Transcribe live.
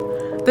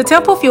The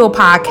Temple Fuel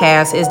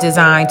podcast is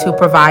designed to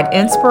provide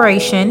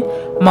inspiration,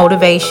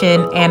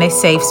 motivation, and a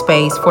safe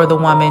space for the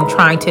woman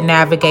trying to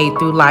navigate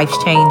through life's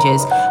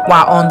changes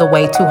while on the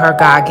way to her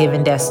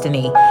God-given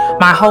destiny.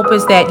 My hope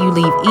is that you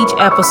leave each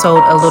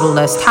episode a little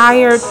less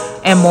tired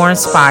and more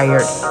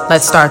inspired.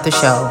 Let's start the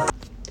show.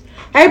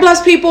 Hey,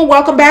 blessed people.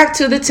 Welcome back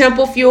to the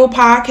Temple Fuel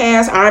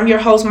podcast. I'm your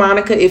host,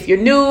 Monica. If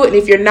you're new and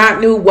if you're not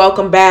new,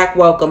 welcome back.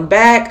 Welcome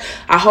back.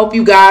 I hope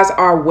you guys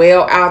are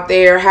well out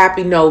there.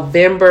 Happy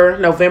November.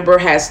 November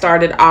has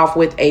started off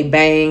with a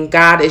bang.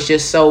 God is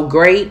just so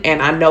great.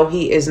 And I know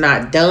he is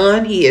not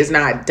done. He is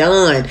not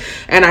done.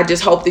 And I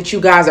just hope that you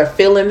guys are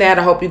feeling that.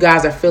 I hope you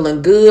guys are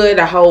feeling good.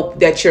 I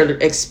hope that you're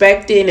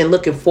expecting and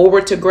looking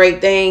forward to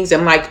great things.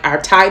 And like our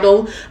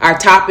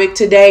topic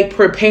today,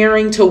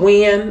 preparing to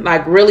win,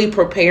 like really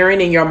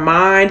preparing in your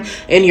mind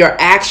and your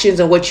actions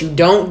and what you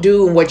don't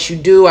do and what you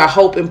do. I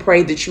hope and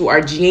pray that you are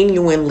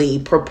genuinely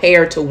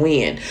prepared to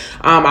win.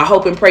 I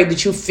hope and pray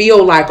that you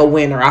feel like a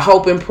winner. I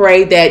hope and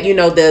pray that,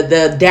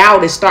 the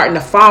doubt is starting to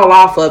fall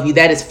off of you,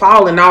 that it's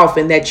falling off,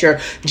 and that you're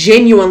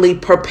genuinely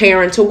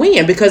preparing to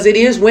win, because it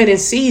is winning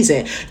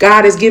season.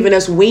 God has given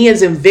us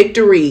wins and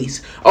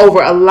victories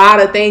over a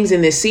lot of things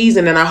in this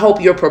season, and I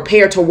hope you're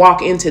prepared to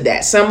walk into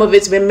that. Some of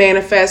it's been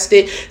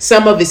manifested,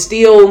 some of it's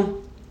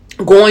still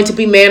going to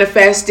be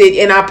manifested,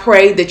 and I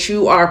pray that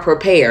you are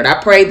prepared.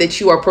 I pray that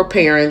you are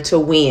preparing to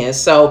win.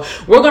 So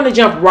we're going to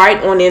jump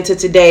right on into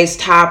today's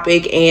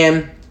topic,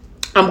 and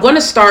I'm going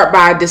to start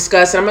by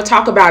discussing, I'm going to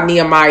talk about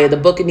Nehemiah, the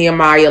book of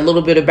Nehemiah, a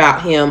little bit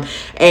about him.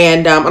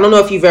 And I don't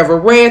know if you've ever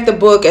read the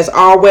book. As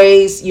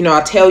always,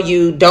 I tell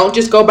you, don't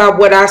just go by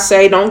what I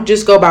say. Don't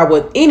just go by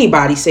what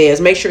anybody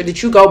says. Make sure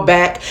that you go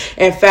back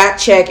and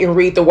fact check and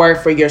read the word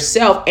for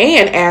yourself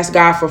and ask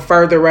God for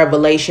further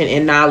revelation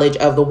and knowledge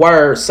of the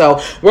word.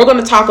 So we're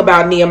going to talk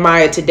about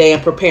Nehemiah today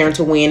and preparing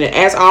to win. And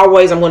as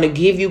always, I'm going to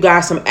give you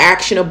guys some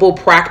actionable,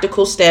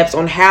 practical steps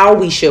on how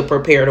we should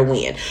prepare to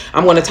win.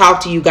 I'm going to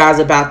talk to you guys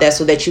about that,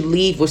 so that you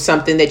leave with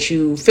something that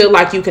you feel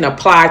like you can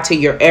apply to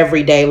your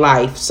everyday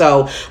life.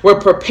 So we're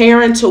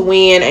preparing to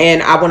win,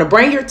 and I want to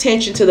bring your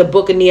attention to the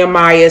book of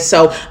Nehemiah.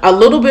 So a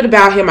little bit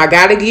about him. I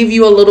got to give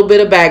you a little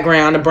bit of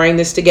background to bring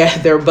this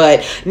together,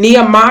 but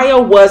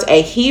Nehemiah was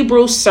a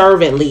Hebrew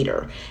servant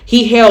leader.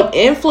 He held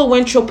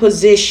influential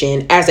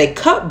position as a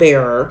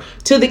cupbearer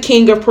to the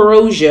king of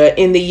Persia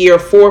in the year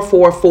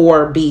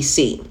 444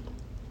 BC.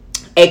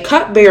 A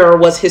cupbearer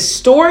was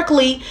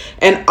historically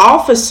an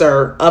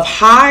officer of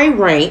high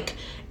rank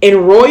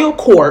in royal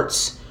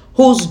courts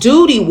whose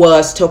duty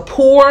was to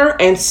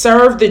pour and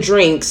serve the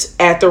drinks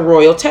at the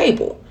royal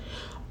table.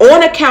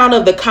 On account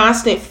of the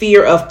constant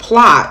fear of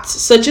plots,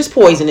 such as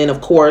poisoning, of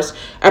course,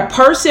 a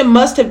person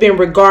must have been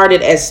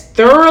regarded as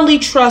thoroughly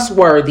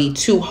trustworthy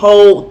to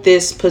hold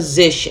this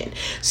position.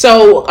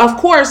 So, of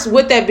course,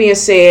 with that being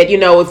said,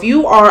 if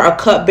you are a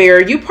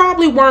cupbearer, you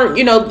probably weren't,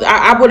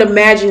 I would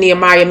imagine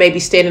Nehemiah maybe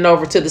standing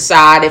over to the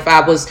side. If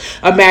I was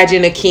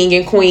imagining a king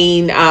and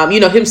queen,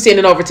 him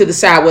standing over to the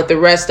side with the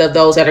rest of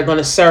those that are going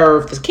to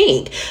serve the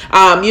king.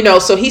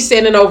 So he's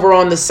standing over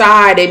on the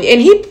side, and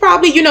he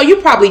probably, you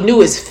probably knew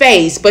his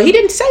face, but he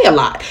didn't say a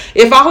lot.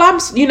 If all I'm,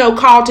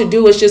 called to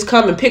do is just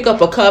come and pick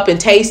up a cup and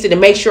taste it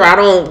and make sure I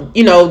don't,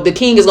 the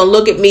king is going to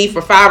look at me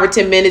for 5 or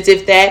 10 minutes,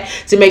 if that,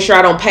 to make sure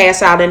I don't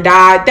pass out and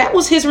die. That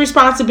was his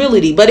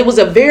responsibility. But it was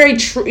a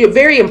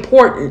very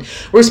important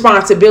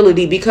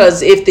responsibility,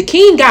 because if the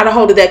king got a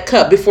hold of that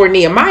cup before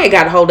Nehemiah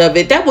got a hold of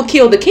it, that would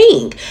kill the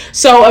king.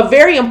 So a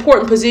very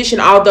important position,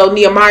 although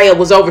Nehemiah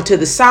was over to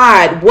the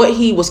side, what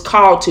he was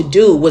called to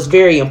do was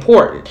very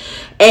important.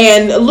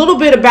 And a little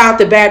bit about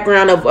the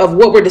background of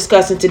what we're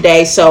discussing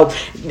today. So,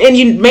 and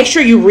you make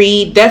sure you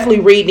definitely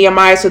read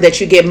Nehemiah, so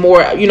that you get more,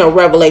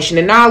 revelation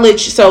and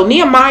knowledge. So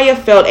Nehemiah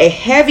felt a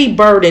heavy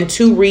burden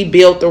to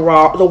rebuild the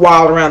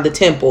wall around the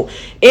temple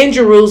in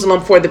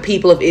Jerusalem for the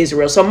people of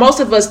Israel. So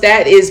most of us,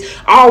 that is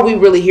all we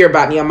really hear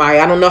about Nehemiah.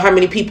 I don't know how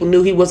many people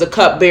knew he was a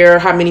cupbearer,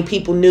 how many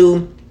people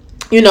knew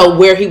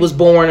where he was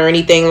born or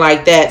anything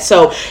like that.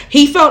 So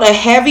he felt a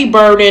heavy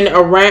burden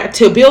around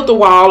to build the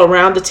wall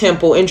around the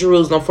temple in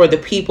Jerusalem for the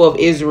people of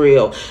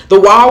Israel. The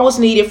wall was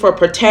needed for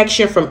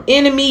protection from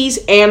enemies,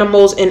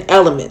 animals, and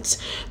elements.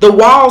 The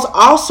walls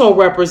also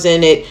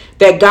represented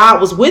that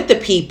God was with the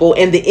people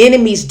and the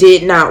enemies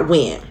did not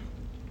win.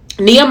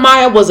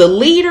 Nehemiah was a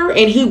leader,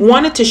 and he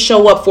wanted to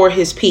show up for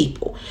his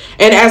people.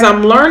 And as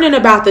I'm learning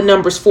about the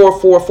numbers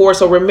 444,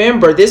 so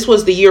remember, this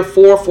was the year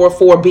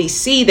 444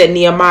 BC that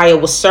Nehemiah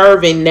was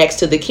serving next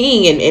to the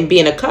king and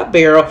being a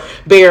cupbearer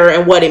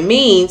and what it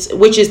means,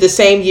 which is the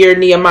same year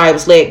Nehemiah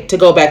was led to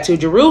go back to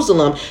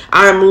Jerusalem.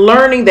 I'm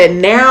learning that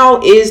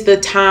now is the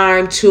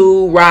time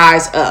to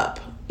rise up.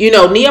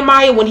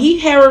 Nehemiah, when he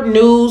heard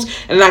news,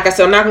 and like I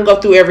said, I'm not going to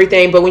go through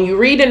everything, but when you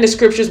read in the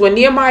scriptures, when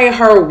Nehemiah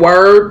heard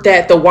word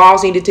that the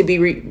walls needed to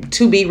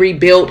be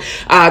rebuilt,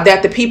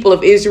 that the people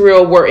of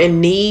Israel were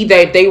in need,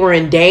 that they were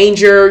in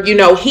danger,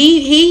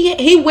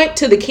 he went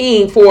to the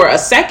king for a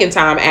second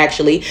time,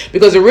 actually,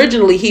 because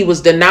originally he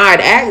was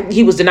denied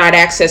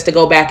access to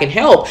go back and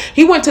help.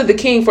 He went to the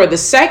king for the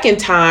second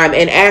time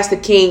and asked the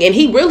king, and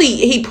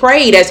he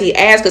prayed as he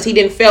asked, because he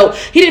didn't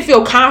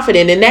feel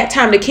confident. And that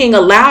time the king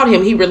allowed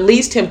him, he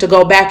released him to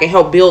go back and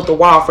help build the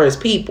wall for his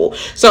people.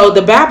 So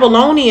the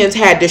Babylonians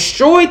had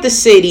destroyed the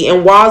city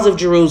and walls of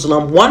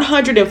Jerusalem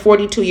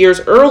 142 years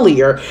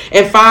earlier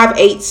in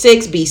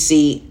 586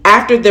 BC.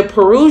 After the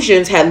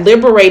Persians had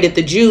liberated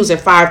the Jews in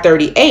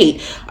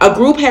 538, a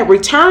group had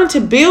returned to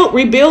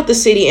rebuild the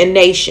city and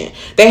nation.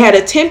 They had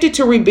attempted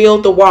to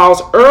rebuild the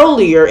walls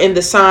earlier in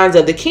the signs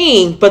of the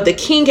king, but the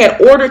king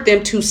had ordered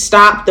them to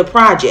stop the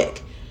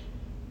project.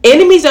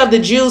 Enemies of the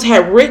Jews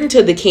had written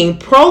to the king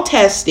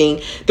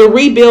protesting the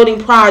rebuilding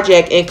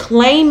project and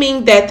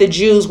claiming that the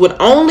Jews would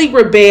only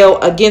rebel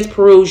against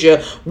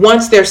Persia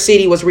once their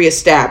city was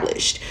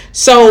reestablished.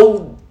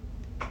 So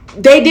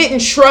they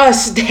didn't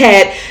trust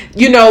that,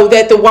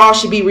 that the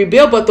walls should be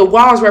rebuilt, but the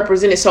walls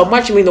represented so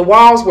much. The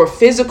walls were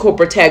physical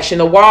protection.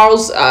 The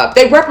walls,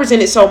 they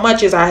represented so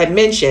much, as I had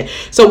mentioned.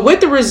 So with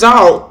the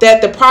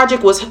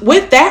project was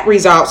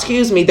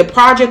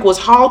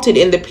halted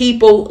and the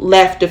people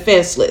left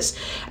defenseless.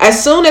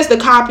 As soon as the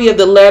copy of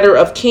the letter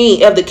of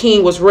the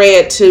king was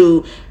read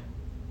to,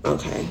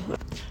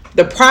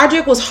 the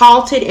project was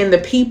halted and the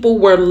people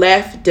were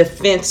left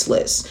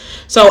defenseless.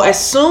 So as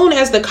soon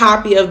as the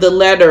copy of the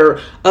letter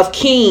of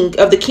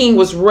the king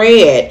was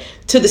read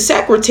to the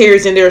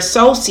secretaries and their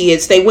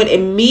associates, they went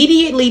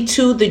immediately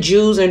to the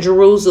Jews in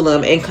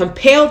Jerusalem and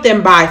compelled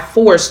them by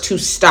force to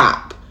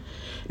stop.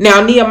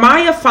 Now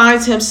Nehemiah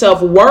finds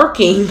himself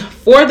working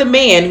for the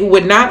man who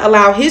would not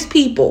allow his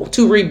people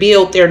to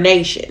rebuild their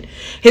nation.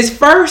 His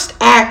first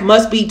act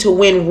must be to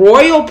win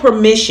royal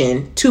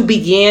permission to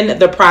begin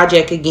the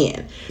project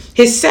again.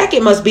 His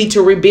second must be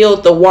to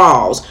rebuild the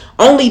walls.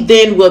 Only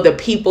then will the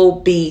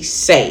people be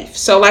safe.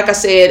 So like I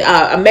said,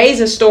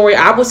 amazing story.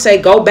 I would say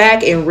go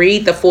back and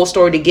read the full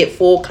story to get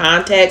full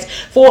context,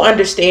 full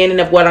understanding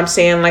of what I'm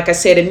saying. Like I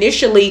said,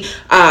 initially,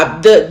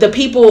 the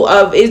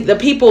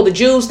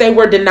Jews, they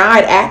were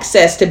denied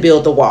access to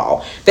build the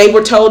wall. They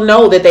were told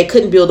no, that they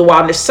couldn't build the wall.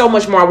 And there's so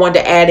much more I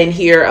wanted to add in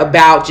here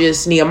about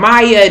just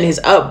Nehemiah and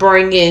his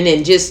upbringing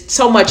and just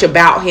so much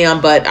about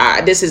him. But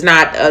this is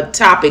not a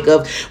topic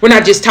we're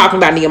not just talking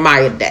about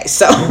Nehemiah today.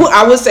 So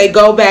I would say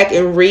go back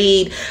and read.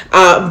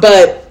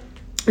 But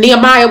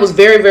Nehemiah was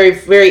very, very,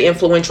 very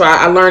influential.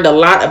 I learned a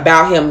lot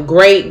about him.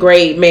 Great,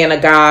 great man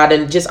of God,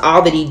 and just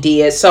all that he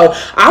did. So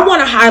I want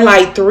to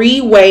highlight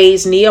 3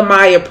 ways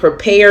Nehemiah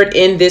prepared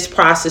in this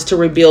process to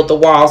rebuild the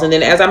walls. And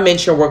then, as I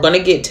mentioned, we're going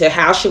to get to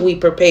how should we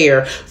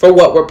prepare for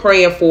what we're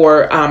praying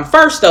for.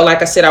 First, though,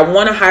 like I said, I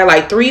want to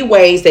highlight 3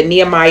 ways that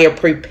Nehemiah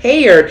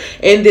prepared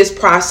in this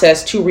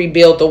process to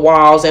rebuild the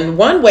walls. And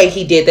one way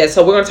he did that,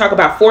 so we're going to talk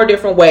about 4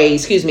 different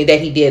ways,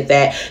 that he did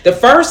that. The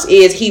first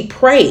is he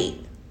prayed.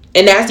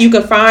 And you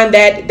can find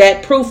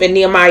that proof in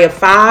Nehemiah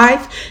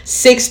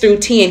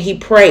 5:6-10. He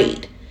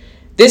prayed.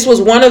 This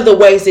was one of the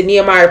ways that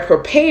Nehemiah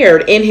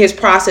prepared in his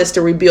process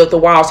to rebuild the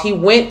walls. He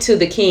went to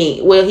the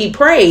king. Well, he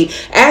prayed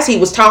as he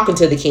was talking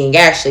to the king,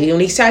 actually.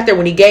 When he sat there,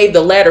 when he gave the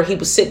letter, he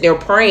was sitting there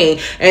praying.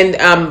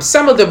 And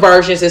some of the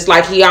versions, it's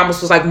like he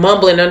almost was like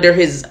mumbling under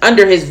his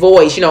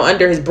voice,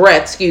 under his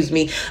breath,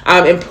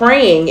 and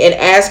praying and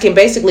asking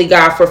basically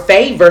God for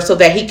favor so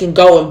that he can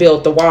go and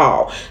build the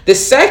wall. The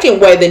second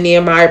way that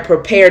Nehemiah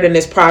prepared in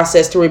this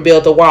process to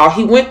rebuild the wall,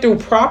 he went through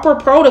proper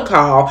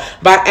protocol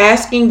by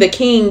asking the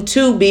king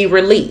to be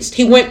released.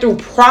 He went through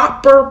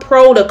proper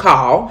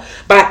protocol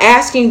by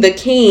asking the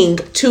king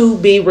to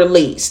be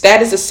released.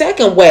 That is the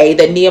second way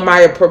that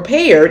Nehemiah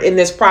prepared in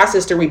this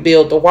process to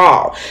rebuild the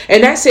wall.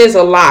 And that says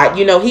a lot.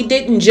 He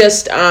didn't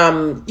just,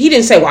 he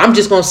didn't say, well, I'm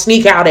just going to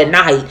sneak out at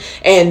night.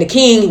 And the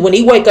king, when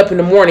he wake up in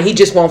the morning, he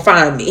just won't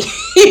find me.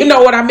 You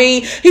know what I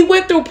mean? He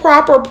went through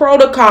proper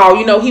protocol.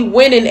 He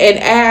went in and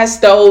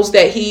asked those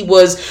that he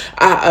was,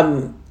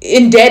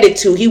 indebted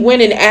to. He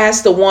went and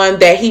asked the one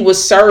that he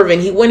was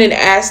serving. He went and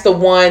asked the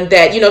one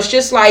that, it's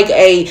just like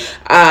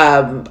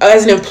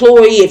as an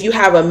employee, if you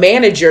have a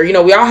manager, we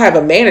all have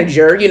a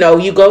manager,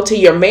 you go to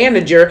your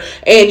manager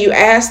and you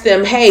ask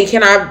them, hey,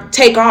 can I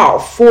take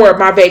off for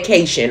my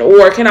vacation,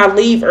 or can I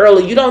leave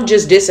early? You don't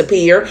just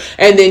disappear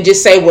and then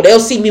just say, well, they'll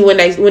see me when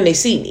they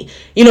see me.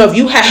 If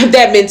you have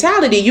that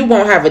mentality, you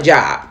won't have a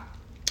job.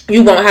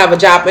 you won't have a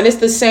job. And it's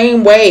the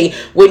same way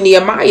with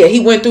Nehemiah. He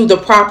went through the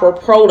proper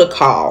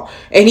protocol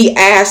and he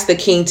asked the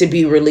king to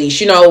be released.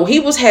 He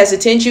was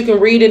hesitant. You can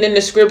read it in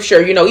the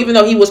scripture. Even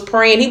though he was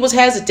praying, he was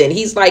hesitant.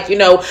 He's like,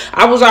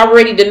 I was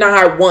already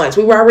denied once.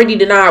 We were already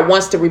denied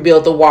once to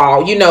rebuild the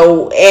wall,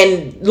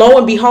 and lo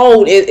and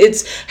behold,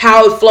 it's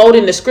how it flowed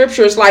in the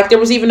scripture. It's like there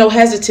was even no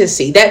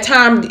hesitancy. That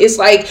time, it's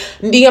like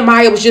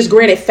Nehemiah was just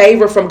granted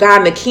favor from God,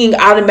 and the king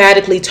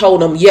automatically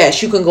told him,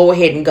 yes, you can go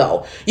ahead and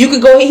go. You can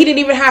go ahead. He didn't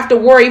even have to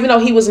worry. Even though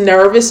he was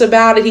nervous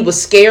about it, he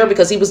was scared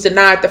because he was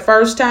denied the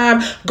first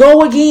time.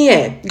 Go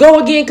again,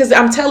 because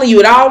I'm telling you,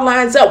 it all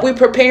lines up. We're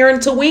preparing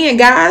to win,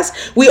 guys.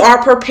 We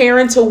are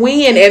preparing to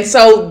win. And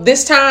so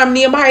this time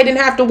Nehemiah didn't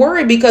have to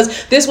worry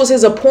because this was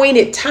his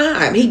appointed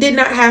time. He did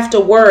not have to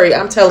worry.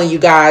 I'm telling you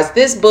guys,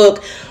 this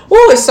book,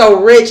 it's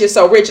so rich. It's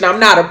so rich. And I'm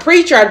not a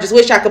preacher. I just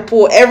wish I could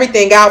pull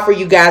everything out for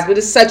you guys. But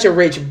it's such a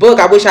rich book.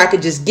 I wish I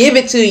could just give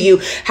it to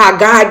you how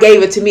God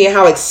gave it to me and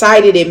how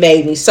excited it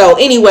made me. So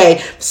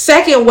anyway,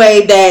 second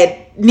way that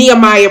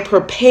Nehemiah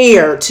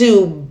prepared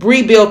to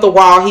rebuild the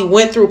wall, he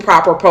went through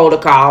proper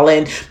protocol.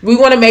 And we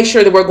want to make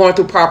sure that we're going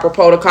through proper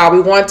protocol. We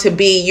want to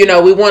be,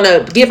 we want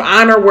to give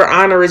honor where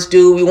honor is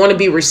due. We want to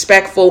be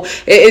respectful.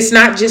 It's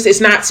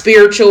not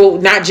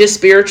spiritual, not just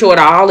spiritual at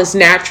all. It's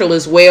natural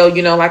as well.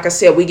 Like I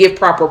said, we give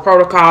proper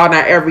protocol in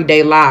our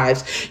everyday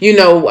lives.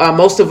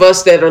 Most of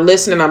us that are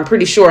listening, I'm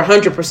pretty sure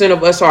 100%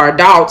 of us are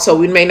adults, so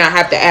we may not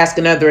have to ask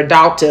another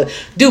adult to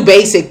do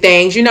basic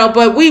things,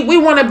 but we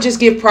want to just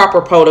give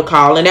proper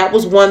protocol. And that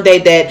was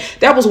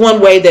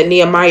one way that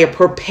Nehemiah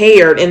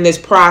prepared in this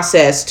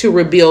process to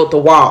rebuild the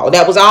wall.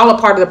 That was all a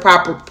part of the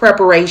proper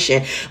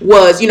preparation.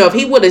 Was, if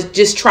he would have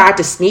just tried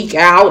to sneak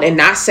out and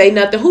not say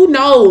nothing, who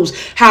knows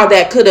how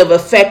that could have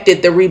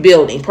affected the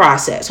rebuilding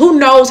process? Who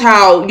knows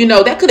how,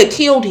 that could have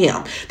killed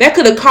him. That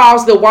could have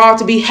caused the wall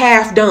to be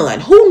half done.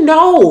 Who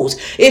knows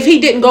if he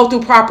didn't go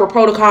through proper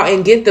protocol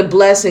and get the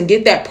blessing,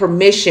 get that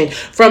permission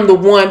from the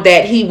one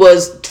that he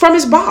was, from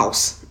his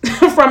boss,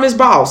 from his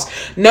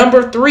boss.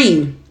 Number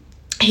 3,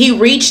 he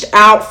reached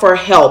out for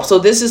help. So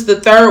this is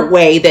the third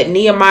way that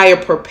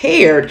Nehemiah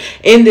prepared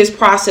in this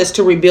process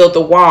to rebuild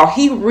the wall.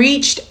 He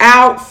reached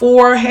out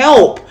for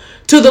help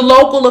to the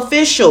local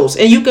officials.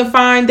 And you can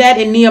find that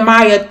in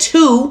Nehemiah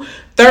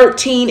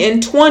 2:13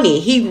 and 20.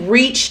 He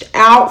reached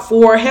out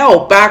for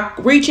help by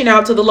reaching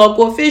out to the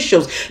local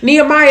officials.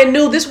 Nehemiah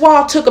knew this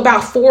wall took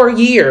about 4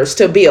 years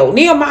to build.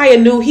 Nehemiah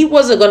knew he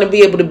wasn't going to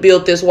be able to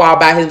build this wall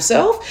by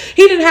himself.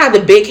 He didn't have the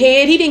big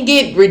head. He didn't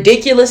get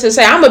ridiculous and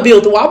say, I'm going to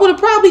build the wall. Would have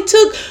probably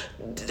took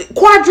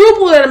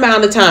quadruple that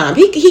amount of time.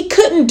 He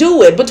couldn't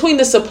do it between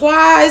the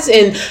supplies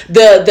and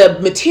the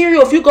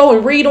material. If you go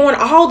and read on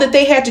all that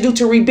they had to do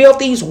to rebuild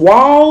these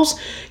walls,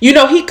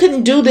 he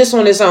couldn't do this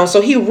on his own.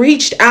 So he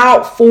reached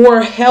out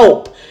for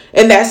help.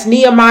 And that's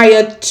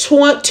Nehemiah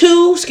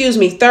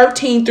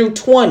 13 through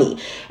 20.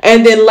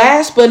 And then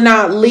last but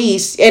not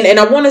least, and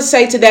I want to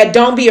say to that,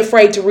 don't be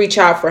afraid to reach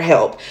out for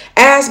help.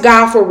 Ask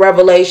God for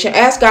revelation.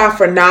 Ask God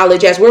for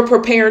knowledge. As we're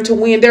preparing to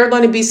win, there are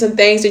going to be some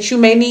things that you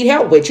may need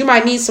help with. You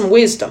might need some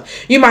wisdom.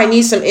 You might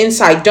need some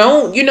insight.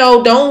 Don't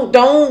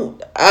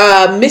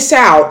miss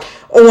out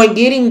on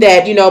getting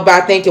that,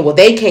 by thinking, well,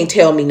 they can't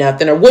tell me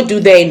nothing, or what do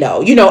they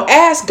know?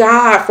 Ask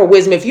God for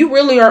wisdom. If you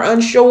really are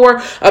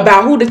unsure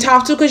about who to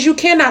talk to, because you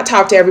cannot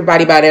talk to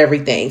everybody about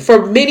everything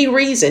for many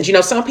reasons.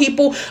 Some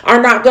people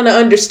are not going to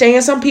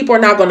understand. Some people are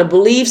not going to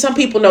believe. Some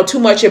people know too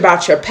much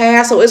about your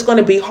past. So it's going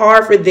to be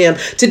hard for them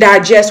to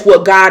digest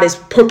what God is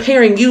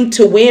preparing you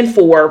to win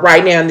for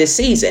right now in this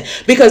season,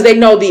 because they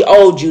know the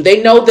old you.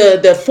 They know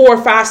the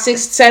 4, 5,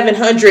 6,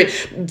 700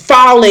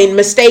 falling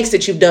mistakes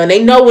that you've done.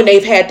 They know when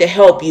they've had to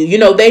help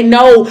you. They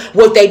know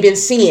what they've been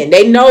seeing.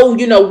 They know,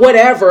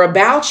 whatever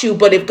about you.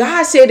 But if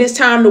God said it's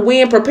time to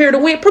win, prepare to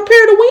win,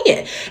 prepare to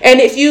win.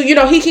 And if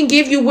he can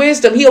give you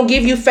wisdom, he'll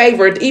give you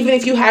favor, even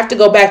if you have to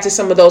go back to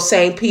some of those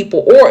same people,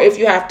 or if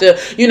you have to,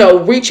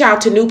 reach out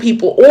to new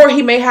people, or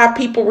he may have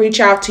people reach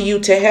out to you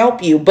to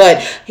help you.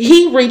 But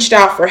he reached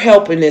out for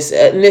help in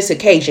this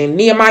occasion.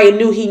 Nehemiah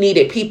knew he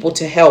needed people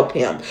to help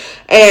him.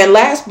 And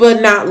last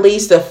but not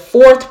least, the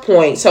fourth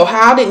point. So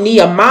how did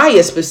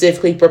Nehemiah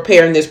specifically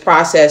prepare in this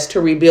process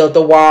to rebuild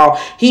the wall?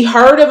 He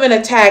heard of an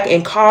attack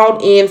and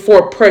called in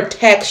for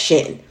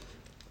protection.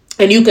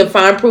 And you can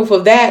find proof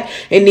of that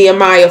in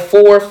Nehemiah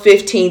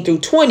 4:15 through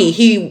 20.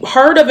 He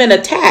heard of an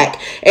attack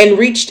and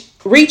reached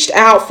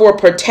out for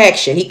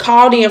protection. He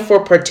called in for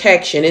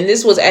protection. And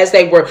this was as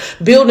they were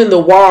building the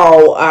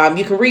wall.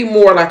 You can read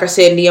more, like I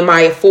said,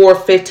 Nehemiah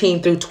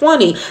 4:15 through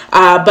 20.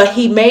 But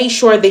he made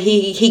sure that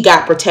he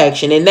got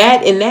protection. And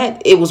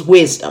that it was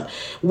wisdom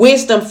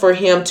for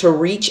him to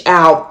reach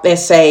out and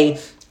say,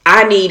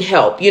 I need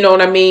help. You know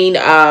what I mean?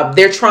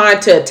 They're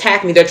trying to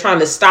attack me. They're trying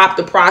to stop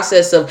the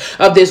process of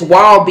this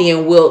wall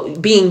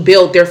being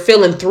built. They're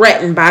feeling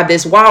threatened by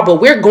this wall,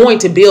 but we're going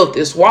to build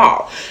this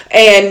wall.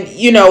 And,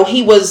 he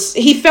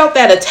felt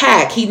that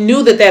attack. He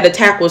knew that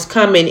attack was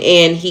coming,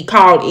 and he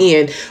called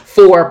in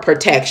for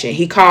protection.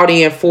 He called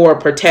in for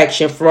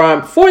protection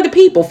for the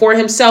people, for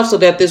himself, so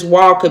that this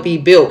wall could be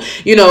built.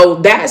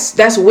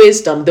 That's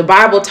wisdom. The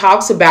Bible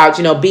talks about,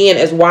 being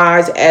as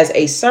wise as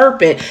a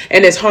serpent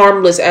and as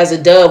harmless as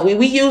a dove.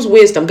 We use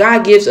wisdom.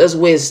 God gives us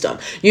wisdom.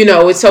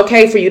 It's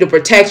okay for you to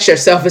protect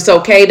yourself. It's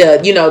okay to,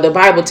 the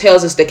Bible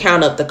tells us to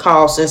count up the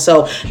cost. And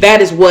so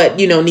that is what,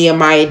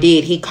 Nehemiah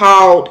did. He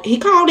called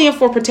in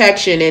for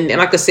protection. And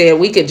like I said,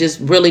 we could just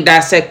really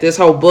dissect this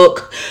whole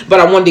book, but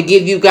I wanted to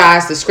give you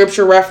guys the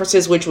scripture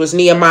references, which was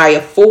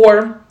Nehemiah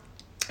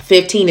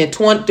 4:15 and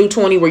 20 through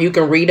 20, where you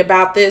can read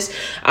about this.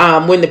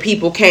 When the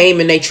people came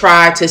and they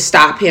tried to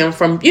stop him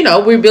from,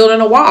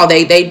 rebuilding a wall.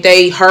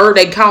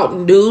 They caught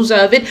news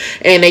of it,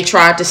 and they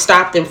tried to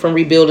stop them from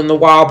rebuilding the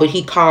wall, but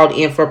he called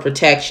in for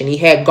protection. He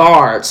had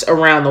guards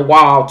around the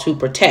wall to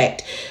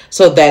protect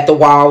so that the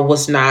wall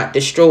was not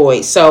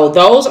destroyed. So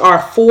those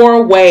are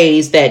 4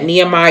 ways that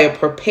Nehemiah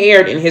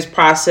prepared in his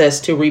process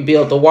to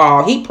rebuild the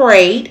wall. He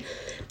prayed.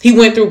 He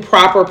went through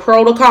proper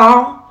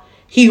protocol.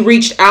 He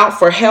reached out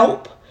for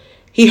help.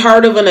 He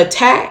heard of an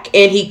attack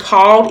and he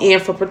called in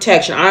for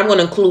protection. I'm going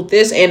to include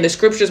this and the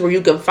scriptures where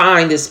you can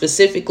find this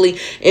specifically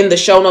in the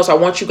show notes. I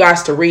want you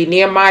guys to read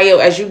Nehemiah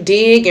as you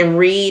dig and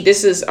read.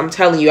 I'm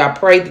telling you, I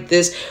pray that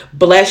this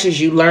blesses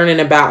you learning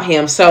about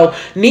him. So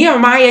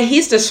Nehemiah,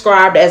 he's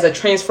described as a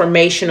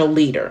transformational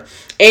leader.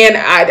 And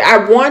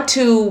I want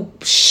to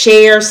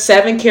share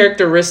 7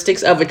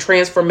 characteristics of a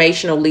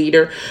transformational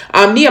leader.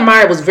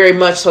 Nehemiah was very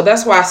much so.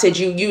 That's why I said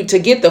you to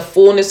get the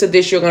fullness of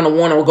this, you're going to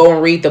want to go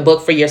and read the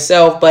book for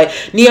yourself. But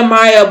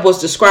Nehemiah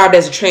was described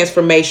as a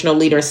transformational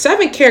leader.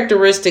 7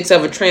 characteristics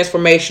of a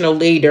transformational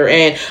leader.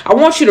 And I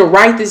want you to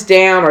write this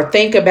down or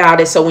think about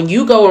it. So when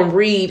you go and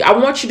read, I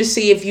want you to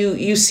see if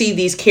you see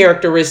these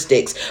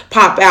characteristics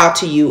pop out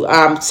to you.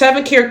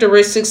 7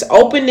 characteristics: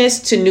 openness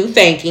to new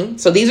thinking.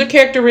 So these are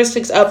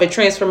characteristics of a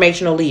transformational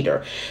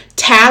leader.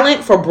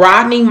 Talent for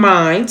broadening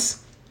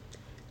minds,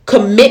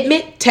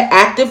 commitment to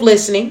active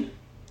listening,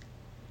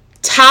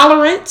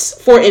 tolerance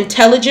for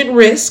intelligent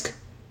risk.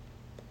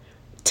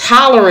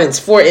 Tolerance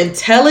for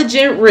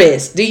intelligent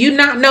risk. Do you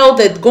not know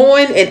that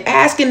going and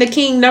asking the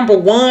king, number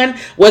 1,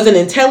 was an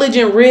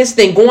intelligent risk?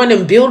 Then going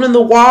and building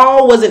the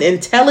wall was an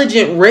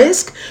intelligent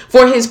risk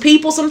for his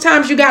people.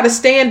 Sometimes you got to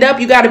stand up.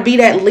 You got to be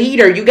that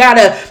leader. You got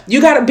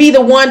to be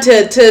the one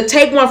to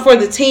take one for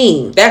the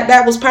team.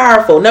 That was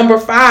powerful. Number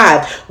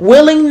 5,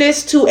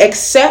 willingness to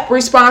accept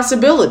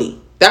responsibility.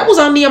 That was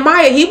on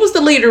Nehemiah. He was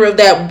the leader of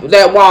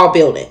that wall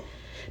building.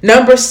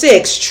 Number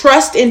 6,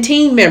 trust in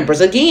team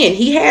members. Again,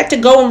 he had to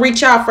go and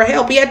reach out for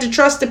help. He had to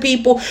trust the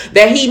people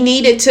that he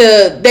needed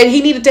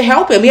to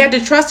help him. He had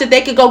to trust that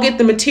they could go get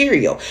the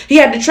material. He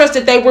had to trust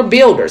that they were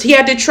builders. He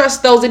had to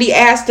trust those that he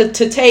asked to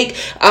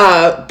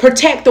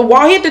protect the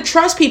wall. He had to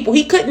trust people.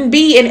 He couldn't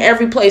be in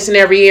every place in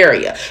every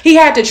area. He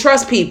had to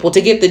trust people to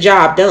get the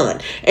job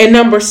done. And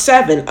number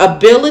 7,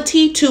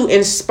 ability to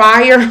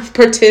inspire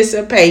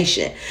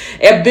participation.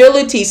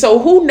 Ability. So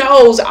who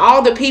knows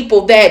all the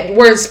people that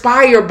were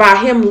inspired by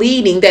him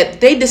leading,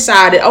 that they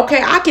decided, okay,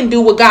 I can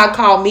do what God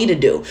called me to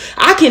do.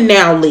 I can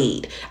now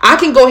lead. I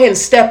can go ahead and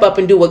step up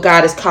and do what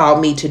God has called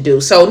me to do.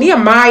 So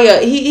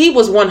Nehemiah, he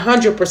was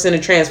 100% a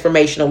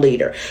transformational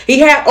leader.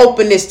 He had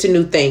openness to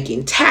new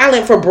thinking,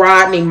 talent for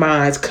broadening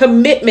minds,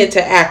 commitment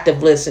to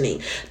active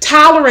listening,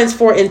 tolerance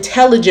for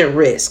intelligent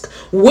risk,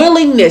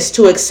 willingness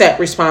to accept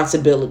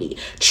responsibility,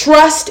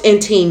 trust in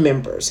team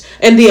members,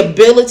 and the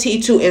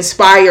ability to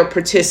inspire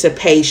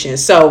participation.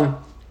 So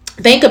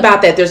think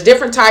about that. There's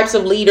different types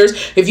of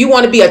leaders. If you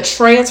want to be a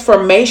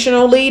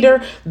transformational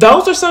leader,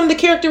 those are some of the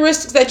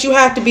characteristics that you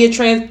have to be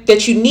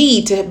that you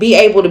need to be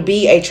able to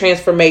be a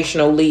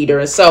transformational leader.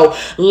 And so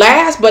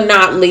last but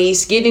not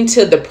least, getting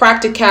to the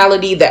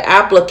practicality, the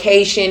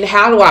application.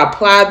 How do I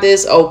apply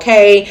this?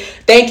 Okay.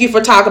 Thank you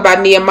for talking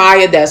about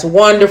Nehemiah. That's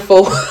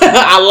wonderful.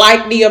 I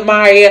like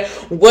Nehemiah.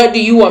 What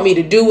do you want me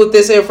to do with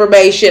this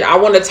information? I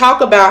want to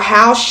talk about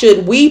how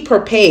should we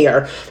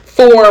prepare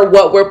for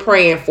what we're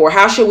praying for.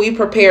 How should we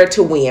prepare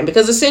to win?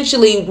 Because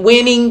essentially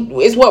winning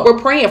is what we're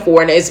praying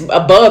for. And it's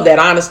above that,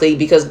 honestly,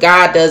 because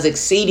God does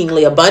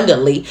exceedingly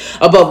abundantly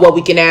above what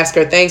we can ask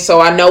or think.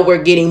 So I know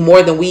we're getting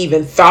more than we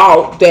even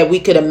thought that we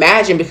could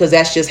imagine, because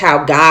that's just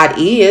how God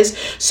is.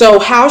 So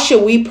how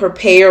should we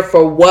prepare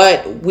for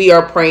what we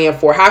are praying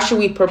for? How should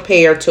we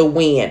prepare to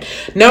win?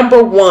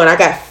 Number 1, I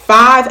got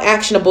 5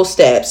 actionable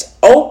steps.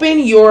 Open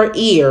your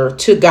ear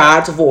to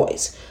God's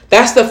voice.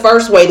 That's the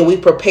first way that we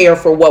prepare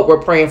for what we're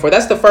praying for.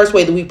 That's the first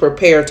way that we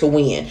prepare to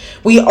win.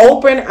 We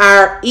open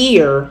our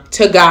ear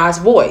to God's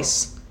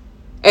voice.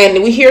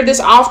 And we hear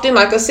this often.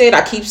 Like I said,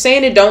 I keep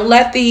saying it. Don't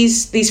let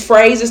these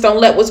phrases, don't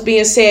let what's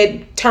being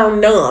said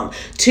turn numb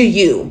to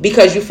you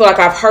because you feel like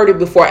I've heard it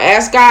before.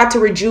 Ask God to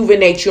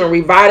rejuvenate you and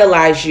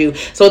revitalize you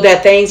so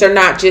that things are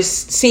not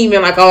just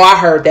seeming like, oh, I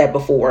heard that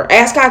before.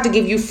 Ask God to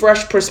give you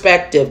fresh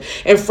perspective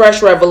and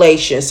fresh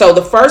revelation. So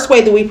the first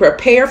way that we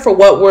prepare for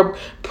what we're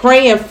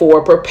praying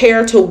for,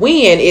 prepare to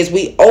win, is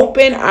we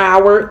open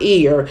our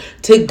ear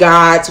to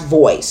God's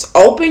voice.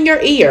 Open your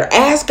ear.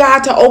 Ask God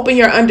to open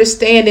your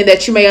understanding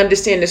that you may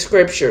understand in the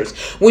scriptures,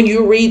 when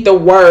you read the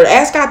word,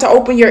 ask God to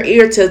open your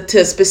ear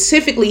to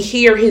specifically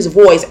hear his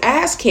voice.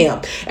 Ask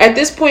him. At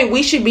this point,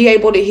 we should be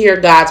able to hear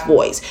God's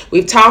voice.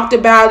 We've talked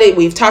about it.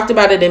 We've talked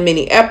about it in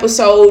many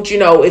episodes.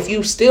 If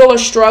you still are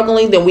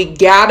struggling, then we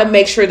got to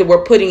make sure that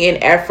we're putting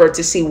in effort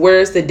to see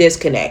where's the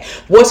disconnect.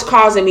 What's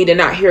causing me to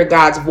not hear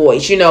God's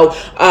voice?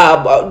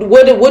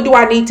 What do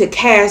I need to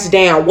cast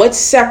down? What's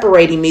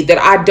separating me that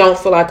I don't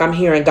feel like I'm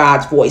hearing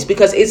God's voice?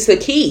 Because it's the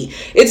key.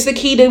 It's the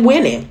key to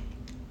winning.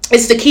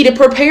 It's the key to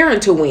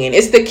preparing to win.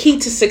 It's the key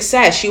to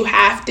success. You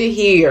have to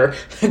hear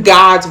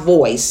God's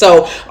voice.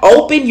 So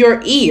open your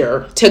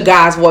ear to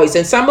God's voice.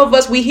 And some of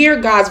us, we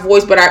hear God's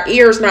voice, but our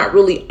ear is not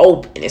really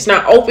open. It's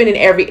not open in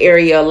every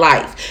area of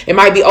life. It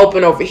might be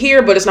open over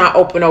here, but it's not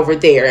open over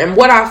there. And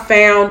what I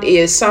found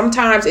is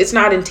sometimes it's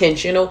not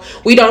intentional.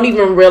 We don't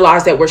even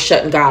realize that we're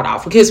shutting God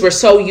off because we're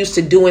so used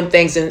to doing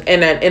things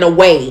in a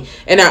way,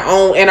 in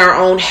our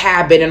own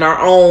habit, in our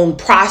own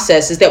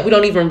processes, that we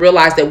don't even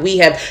realize that we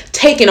have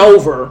taken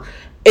over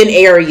in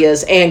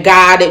areas, and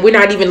God, we're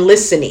not even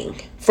listening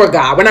for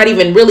God. We're not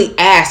even really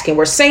asking.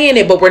 We're saying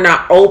it, but we're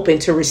not open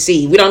to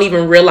receive. We don't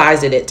even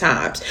realize it at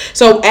times.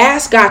 So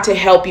ask God to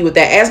help you with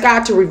that. Ask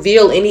God to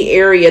reveal any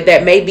area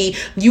that maybe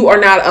you are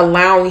not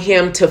allowing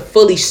him to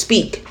fully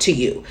speak to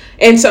you.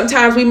 And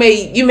sometimes you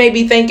may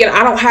be thinking,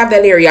 I don't have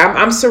that area.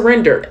 I'm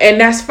surrendered, and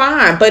that's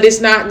fine, but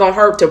it's not going to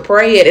hurt to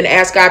pray it and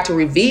ask God to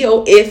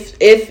reveal if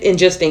and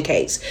just in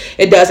case.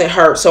 It doesn't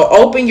hurt. So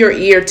open your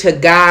ear to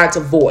God's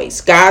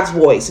voice.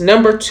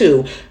 Number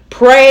 2,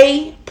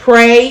 pray,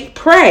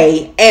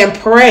 and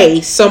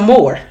pray some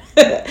more.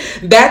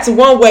 That's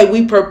one way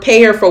we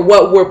prepare for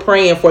what we're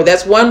praying for.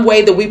 That's one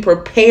way that we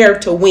prepare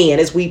to win,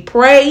 is we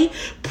pray,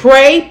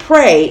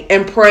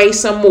 and pray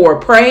some more.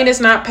 Praying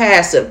is not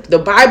passive. The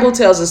Bible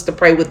tells us to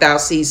pray without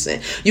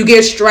ceasing. You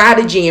get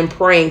strategy in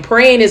praying.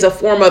 Praying is a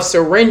form of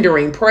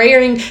surrendering.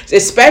 Praying,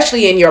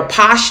 especially in your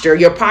posture,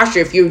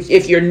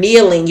 if you're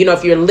kneeling,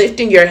 if you're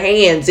lifting your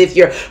hands, if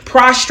you're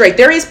prostrate,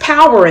 there is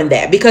power in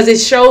that because it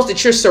shows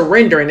that you're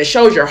surrendering. It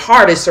shows your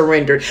heart is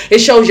surrendered. It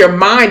shows your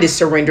mind is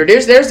surrendered.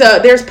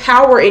 There's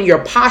power in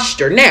your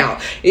posture. Now,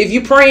 if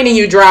you're praying and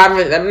you're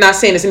driving, I'm not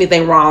saying there's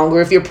anything wrong.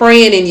 Or if you're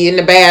praying and you're in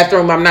the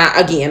bathroom,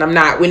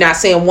 we're not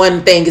saying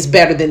one thing is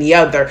better than the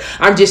other.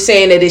 I'm just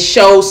saying that it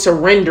shows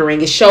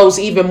surrendering. It shows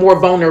even more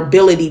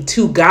vulnerability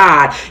to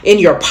God in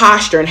your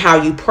posture and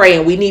how you pray.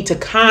 And we need to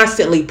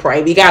constantly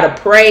pray. We got to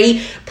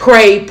pray,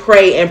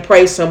 and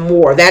pray some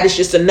more. That is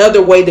just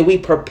another way that we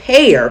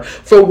prepare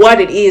for what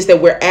it is that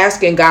we're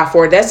asking God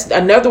for. That's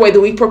another way that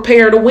we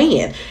prepare to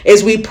win,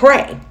 is we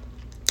pray.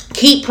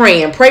 Keep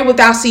praying. Pray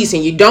without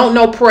ceasing. You don't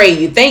know, pray.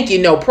 You think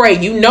you know, pray.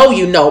 You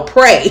know,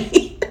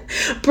 pray.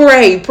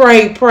 Pray.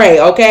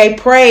 Okay.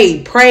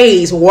 Pray,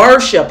 praise,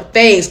 worship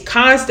things.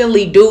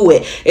 Constantly do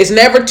it. It's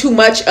never too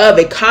much of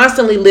it.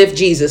 Constantly lift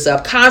Jesus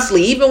up.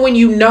 Constantly. Even when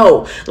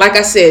like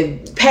I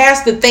said,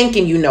 past the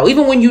thinking,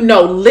 even when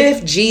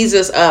lift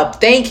Jesus up.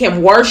 Thank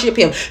him. Worship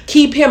him.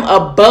 Keep him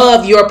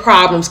above your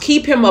problems.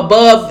 Keep him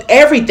above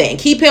everything.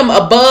 Keep him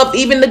above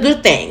even the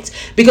good things,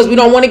 because we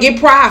don't want to get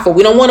prideful.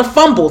 We don't want to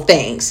fumble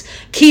things.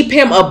 Keep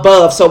him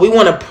above. So we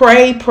want to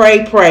pray.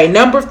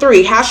 Number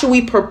 3, how should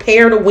we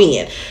prepare to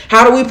win?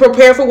 How do we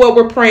prepare for what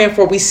we're praying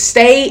for? We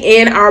stay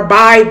in our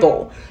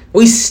Bible.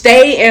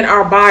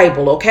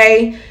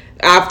 Okay?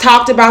 I've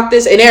talked about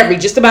this in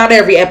just about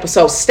every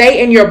episode.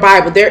 Stay in your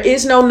Bible. There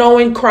is no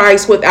knowing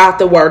Christ without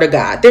the word of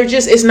God.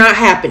 It's not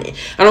happening.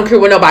 I don't care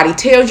what nobody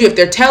tells you. If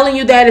they're telling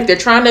you that, if they're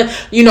trying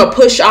to,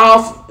 push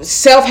off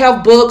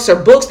self-help books or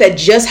books that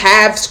just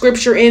have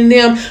scripture in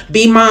them,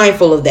 be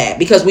mindful of that,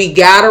 because we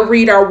got to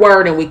read our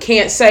word, and we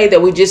can't say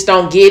that we just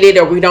don't get it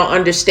or we don't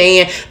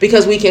understand,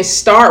 because we can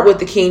start with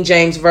the King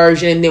James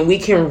Version and then we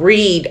can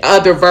read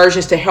other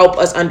versions to help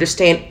us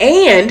understand.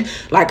 And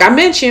like I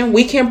mentioned,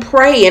 we can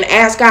pray and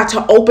ask God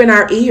to open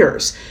our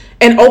ears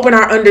and open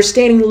our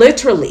understanding.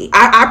 Literally,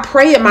 I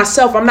pray it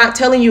myself. I'm not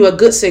telling you a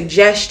good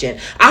suggestion.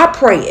 I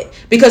pray it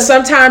because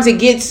sometimes it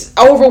gets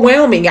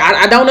overwhelming.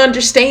 I don't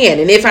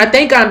understand. And if I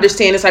think I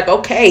understand, it's like,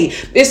 okay,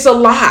 it's a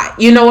lot.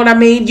 You know what I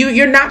mean?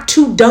 You're not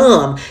too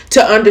dumb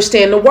to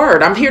understand the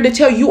word. I'm here to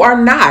tell you are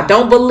not.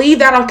 Don't believe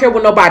that. I don't care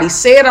what nobody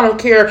said. I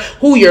don't care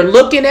who you're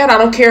looking at. I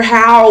don't care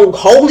how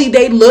holy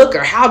they look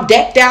or how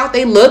decked out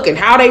they look and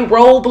how they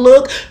robe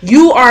look.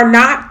 You are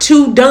not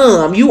too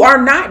dumb. You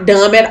are not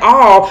dumb at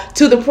all,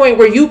 to the point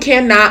where you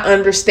cannot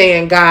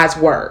understand God's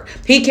word.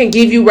 He can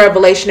give you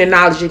revelation and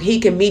knowledge, and he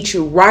can meet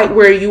you right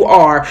where you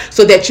are,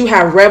 so that you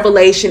have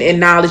revelation and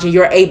knowledge, and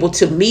you're able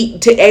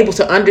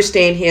to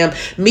understand him,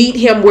 meet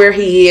him where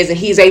he is, and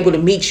he's able to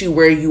meet you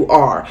where you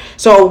are.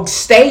 So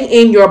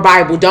stay in your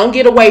Bible. Don't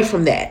get away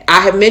from that.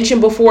 I have mentioned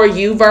before the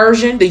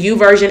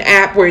YouVersion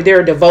app, where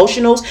there are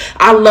devotionals.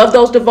 I love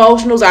those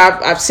devotionals.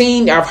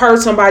 I've heard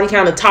somebody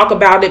kind of talk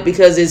about it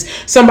because it's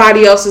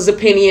somebody else's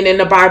opinion in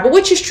the Bible,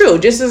 which is true.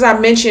 Just as I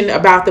mentioned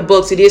about the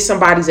books, it is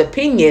somebody's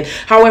opinion.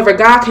 However,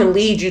 God can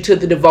lead you to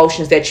the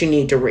devotions that you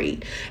need to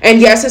read.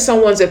 And yes, it's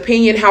someone's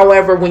opinion.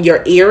 However, when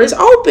your ear is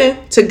open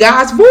to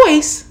God's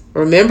voice,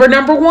 Remember,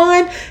 number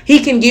one,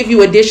 he can give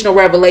you additional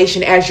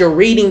revelation as you're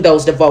reading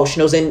those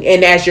devotionals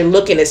and as you're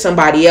looking at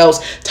somebody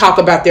else talk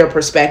about their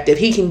perspective.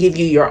 He can give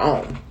you your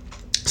own.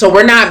 So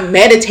we're not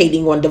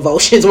meditating on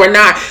devotions. We're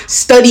not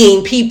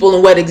studying people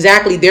and what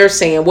exactly they're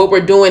saying. What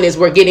we're doing is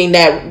we're getting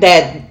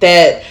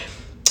that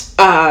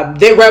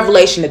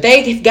revelation that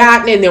they've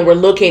gotten, and then we're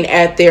looking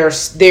at their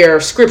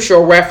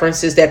scriptural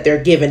references that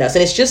they're giving us.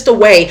 And it's just a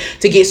way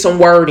to get some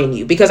word in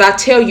you, because I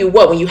tell you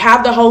what, when you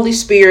have the Holy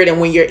Spirit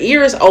and when your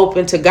ear is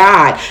open to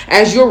God,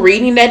 as you're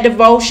reading that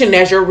devotion,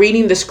 as you're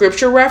reading the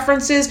scripture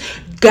references,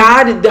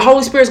 God, the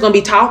Holy Spirit is going to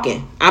be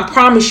talking. I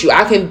promise you,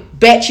 I can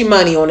bet you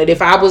money on it,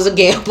 if I was a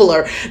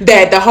gambler,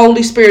 that the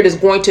Holy Spirit is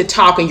going to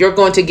talk and you're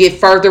going to get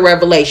further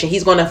revelation.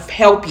 He's going to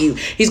help you.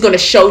 He's going to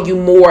show you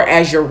more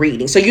as you're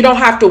reading. So you don't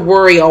have to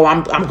worry,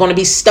 I'm going to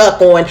be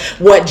stuck on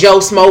what Joe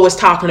Smo is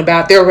talking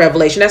about, their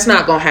revelation. That's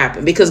not going to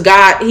happen, because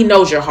God, he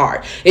knows your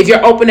heart. If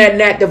you're open at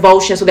that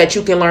devotion so that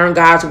you can learn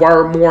God's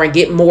word more and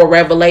get more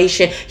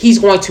revelation, he's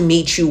going to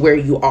meet you where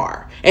you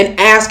are. And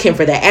ask him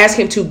for that. Ask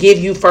him to give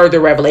you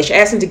further revelation.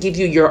 Ask him to give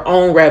you your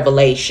own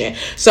revelation.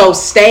 So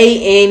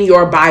stay in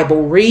your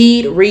Bible.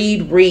 Read.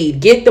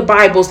 Get the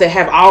Bibles that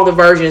have all the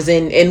versions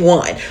in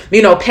one.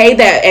 Pay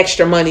that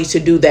extra money to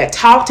do that.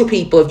 Talk to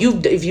people.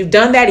 If you've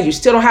done that and you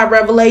still don't have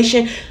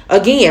revelation,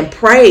 again,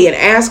 pray and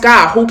ask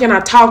God, who can I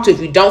talk to? If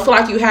you don't feel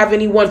like you have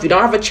anyone, if you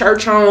don't have a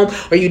church home,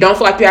 or you don't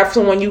feel like you have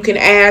someone you can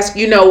ask,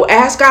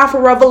 ask God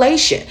for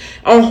revelation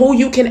on who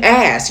you can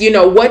ask,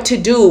 what to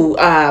do.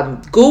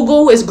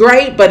 Google is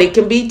great, but it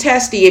can be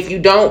testy if you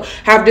don't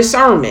have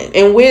discernment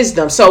and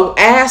wisdom. So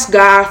ask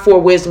God for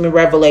wisdom and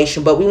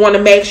revelation. But we want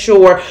to make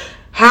sure,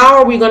 how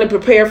are we going to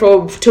prepare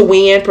to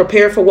win,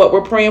 prepare for what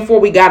we're praying for?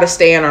 We got to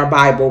stay in our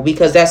Bible,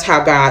 because that's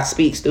how God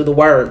speaks through the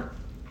word.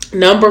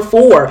 Number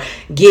 4,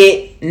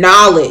 get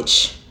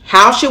knowledge.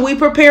 How should we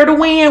prepare to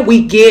win?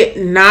 We get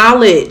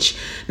knowledge.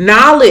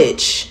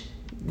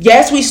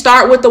 Yes, we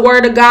start with the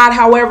word of God.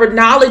 However,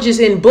 knowledge is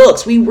in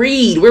books.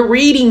 We're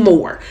reading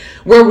more.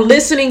 We're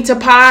listening to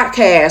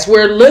podcasts.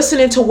 We're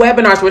listening to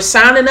webinars. We're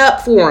signing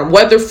up for them,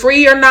 whether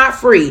free or not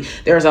free.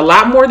 There's a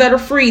lot more that are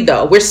free,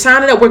 though. We're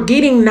signing up. We're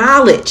getting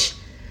knowledge.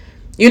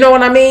 You know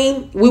what I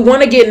mean? We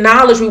want to get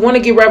knowledge. We want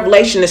to get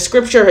revelation. The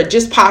scripture had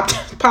just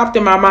popped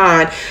in my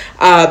mind.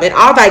 And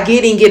all that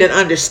get an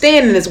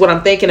understanding is what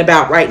I'm thinking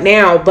about right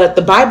now. But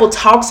the Bible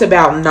talks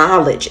about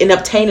knowledge and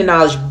obtaining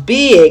knowledge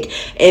big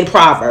in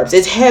Proverbs.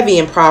 It's heavy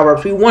in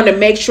Proverbs. We want to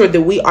make sure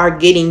that we are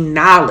getting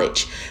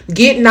knowledge.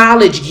 Get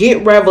knowledge,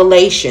 get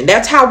revelation.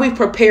 That's how we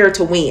prepare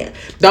to win.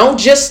 Don't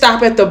just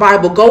stop at the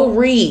Bible. Go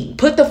read.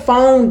 Put the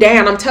phone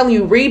down. I'm telling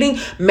you, reading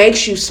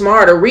makes you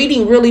smarter.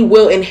 Reading really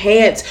will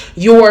enhance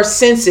your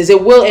senses.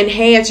 It will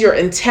enhance your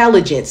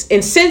intelligence,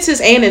 and senses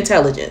and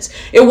intelligence.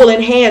 It will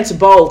enhance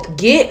both.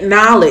 Get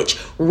knowledge.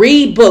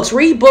 Read books.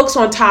 Read books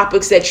on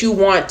topics that you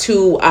want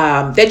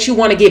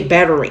to get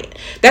better in.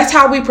 That's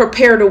how we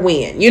prepare to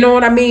win. You know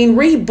what I mean?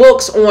 Read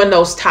books on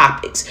those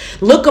topics.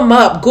 Look them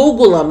up.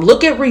 Google them.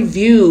 Look at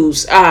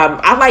reviews.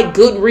 I like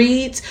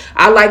Goodreads.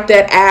 I like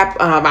that app.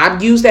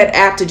 I've used that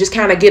app to just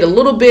kind of get a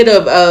little bit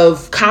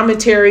of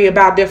commentary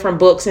about different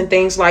books and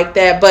things like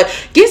that. But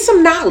get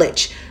some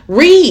knowledge.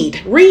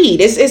 Read.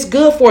 It's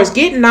good for us.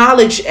 Get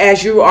knowledge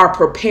as you are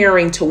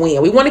preparing to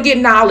win. We want to get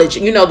knowledge.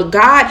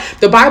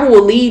 The Bible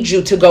will lead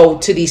you to go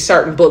to these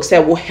certain books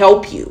that will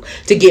help you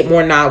to get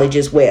more knowledge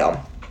as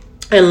well.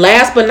 And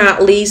last but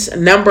not least,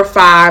 number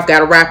 5, got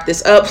to wrap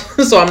this up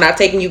so I'm not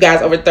taking you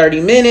guys over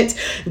 30 minutes.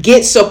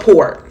 Get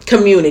support,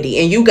 community.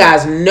 And you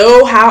guys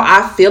know how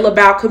I feel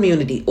about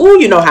community. Ooh,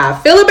 you know how I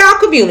feel about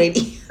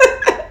community.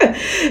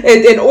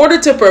 In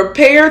order to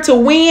prepare to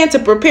win, to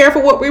prepare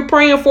for what we're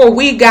praying for,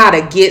 we got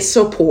to get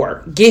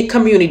support, get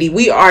community.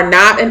 We are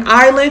not an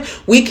island.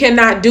 We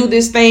cannot do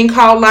this thing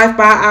called life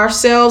by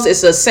ourselves.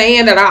 It's a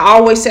saying that I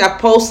always say.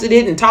 I've posted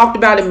it and talked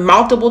about it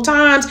multiple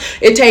times.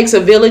 It takes a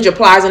village.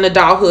 Applies in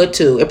adulthood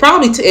too. It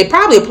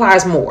probably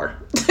applies more.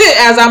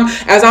 As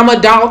I'm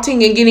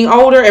adulting and getting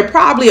older, it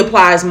probably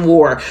applies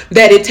more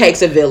that it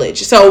takes a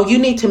village. So you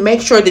need to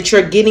make sure that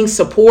you're getting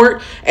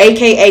support,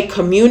 aka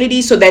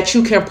community, so that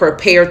you can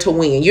prepare to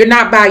win. You're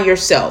not by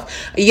yourself.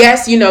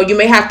 Yes, you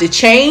may have to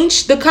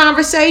change the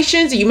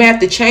conversations. You may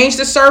have to change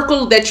the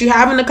circle that you're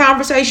having the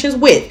conversations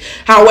with.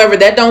 However,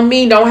 that don't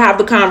mean don't have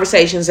the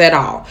conversations at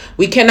all.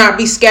 We cannot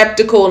be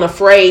skeptical and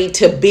afraid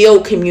to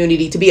build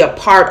community, to be a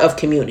part of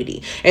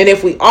community. And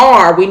if we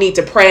are, we need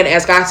to pray and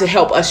ask God to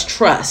help us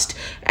trust.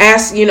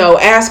 Ask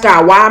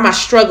God, why am I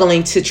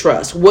struggling to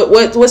trust?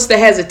 What's the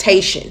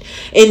hesitation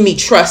in me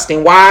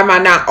trusting? Why am I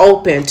not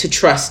open to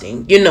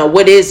trusting?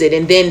 What is it?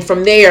 And then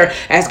from there,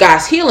 as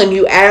God's healing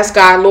you, ask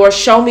God, Lord,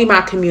 show me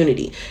my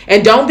community.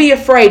 And don't be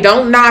afraid.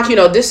 Don't knock.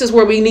 This is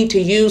where we need to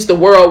use the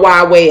World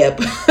Wide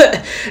Web,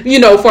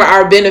 for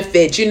our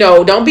benefit.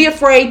 Don't be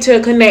afraid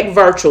to connect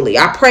virtually.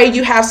 I pray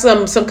you have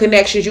some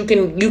connections you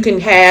can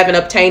have and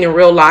obtain in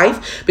real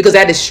life, because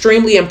that is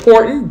extremely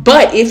important.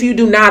 But if you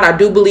do not, I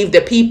do believe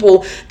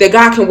that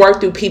God can work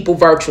through people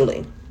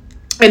virtually.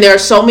 And there are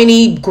so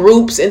many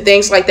groups and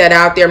things like that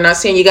out there. I'm not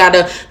saying you got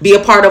to be a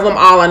part of them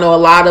all. I know a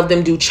lot of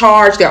them do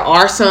charge. There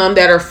are some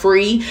that are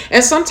free.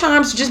 And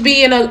sometimes just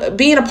being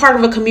a part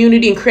of a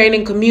community and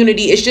creating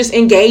community is just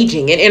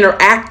engaging and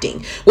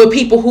interacting with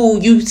people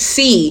who you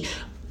see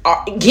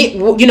get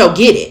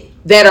it,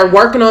 that are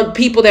working on,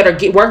 people that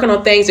are working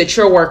on things that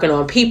you're working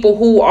on, people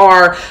who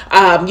are,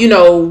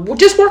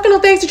 just working on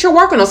things that you're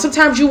working on.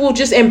 Sometimes you will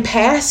just, in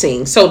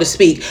passing, so to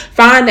speak,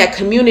 find that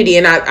community.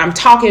 And I'm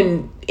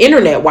talking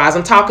internet wise,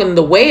 I'm talking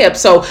the web.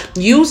 So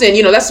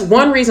using, that's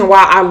one reason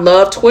why I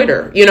love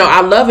Twitter.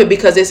 I love it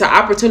because it's an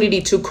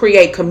opportunity to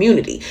create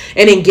community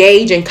and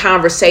engage in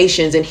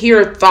conversations and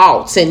hear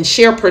thoughts and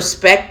share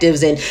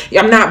perspectives. And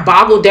I'm not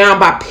boggled down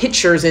by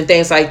pictures and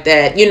things like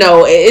that.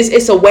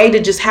 It's a way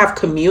to just have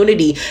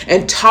community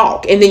and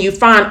talk. And then you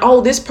find, oh,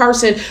 this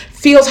person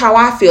feels how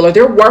I feel, or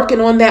they're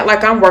working on that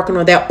like I'm working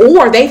on that,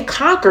 or they've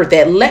conquered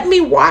that. Let me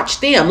watch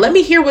them. Let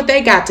me hear what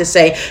they got to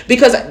say,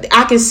 because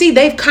I can see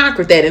they've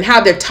conquered that and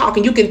how they're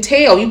talking. You can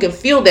tell, you can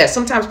feel that.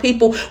 Sometimes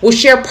people will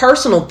share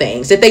personal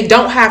things that they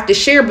don't have to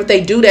share, but they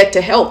do that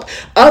to help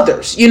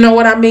others. You know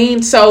what I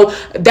mean? So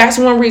that's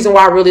one reason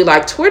why I really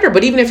like Twitter.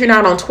 But even if you're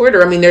not on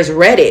Twitter, there's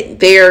Reddit.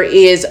 There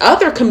is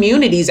other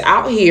communities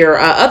out here,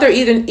 other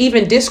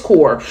even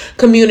Discord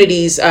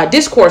communities,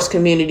 discourse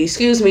community,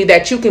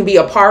 that you can be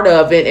a part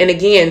of. And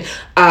again,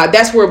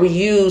 that's where we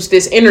use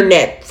this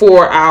internet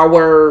for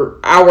our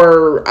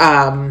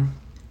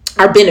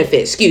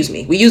benefit.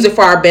 We use it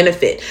for our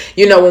benefit.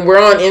 When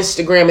we're on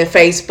Instagram and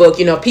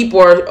Facebook,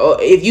 people are,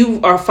 if you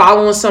are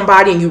following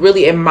somebody and you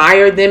really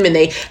admire them and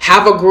they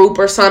have a group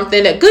or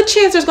something, a good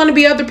chance there's going to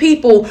be other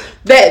people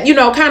that,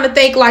 kind of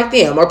think like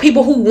them, or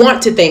people who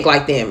want to think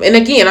like them. And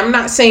again, I'm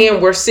not saying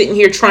we're sitting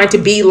here trying to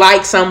be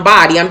like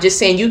somebody. I'm just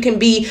saying you can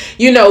be,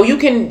 you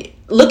can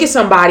look at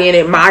somebody and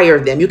admire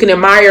them. You can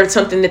admire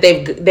something that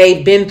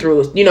they've been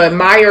through,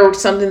 admire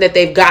something that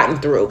they've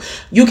gotten through.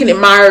 You can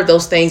admire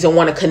those things and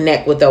want to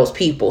connect with those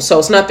people. So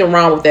it's nothing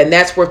wrong with that. And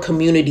that's where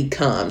community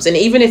comes. And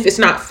even if it's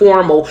not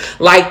formal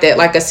like that,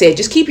 like I said,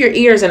 just keep your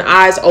ears and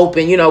eyes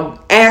open.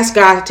 Ask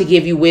God to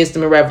give you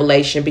wisdom and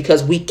revelation,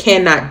 because we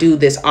cannot do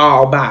this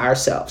all by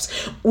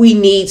ourselves. We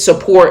need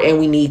support and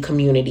we need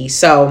community.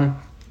 So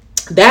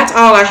that's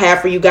all I have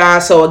for you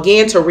guys. So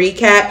again, to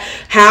recap,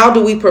 how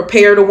do we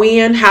prepare to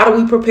win? How do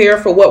we prepare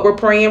for what we're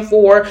praying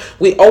for?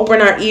 We open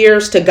our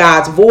ears to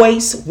God's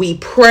voice. We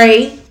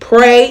pray,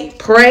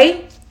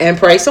 and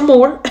pray some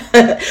more.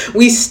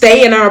 We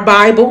stay in our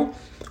Bible.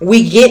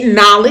 We get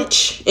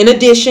knowledge in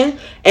addition,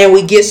 and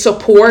we get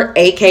support,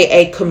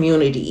 aka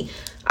community.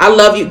 I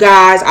love you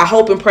guys. I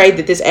hope and pray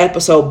that this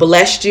episode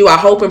blessed you. I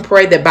hope and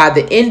pray that by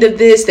the end of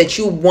this, that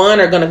you, one,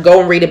 are going to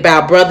go and read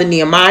about Brother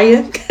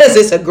Nehemiah, because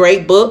it's a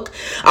great book.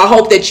 I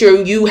hope that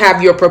you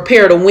have your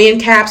Prepare to Win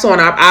caps on.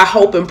 I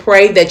hope and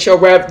pray that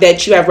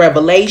that you have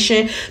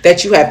revelation,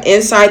 that you have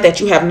insight,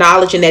 that you have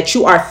knowledge, and that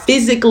you are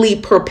physically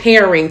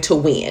preparing to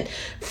win.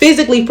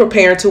 Physically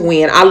preparing to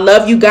win. I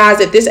love you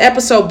guys. If this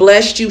episode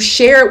blessed you,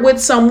 share it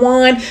with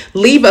someone.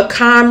 Leave a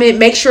comment.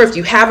 Make sure, if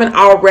you haven't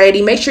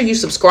already, make sure you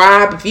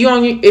subscribe. If you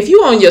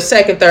on your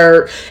second,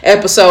 third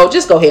episode,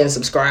 just go ahead and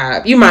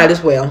subscribe. You might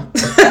as well.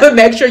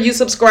 Make sure you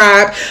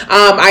subscribe.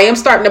 I am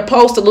starting to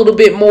post a little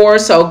bit more,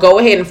 so go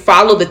ahead and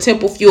follow the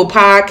Temple Fuel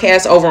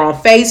podcast over on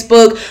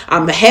Facebook.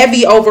 I'm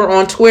heavy over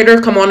on Twitter.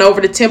 Come on over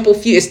to Temple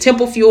Fuel. It's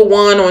Temple Fuel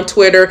 1 on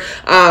Twitter.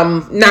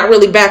 Not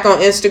really back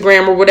on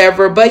Instagram or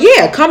whatever, but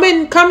yeah, come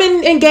and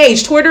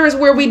engage. Twitter is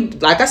where we,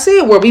 like I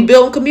said, where we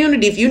build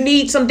community. If you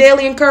need some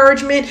daily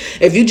encouragement,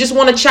 if you just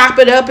want to chop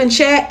it up and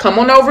chat, come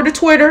on over to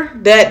Twitter.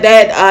 That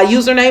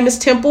username is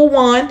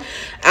Temple1.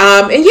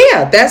 And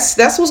yeah,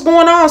 that's what's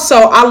going on.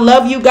 So I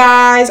love you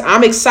guys.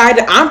 I'm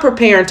excited. I'm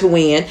preparing to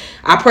win.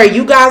 I pray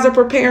you guys are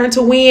preparing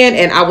to win,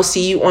 and I will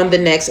see you on the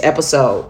next episode.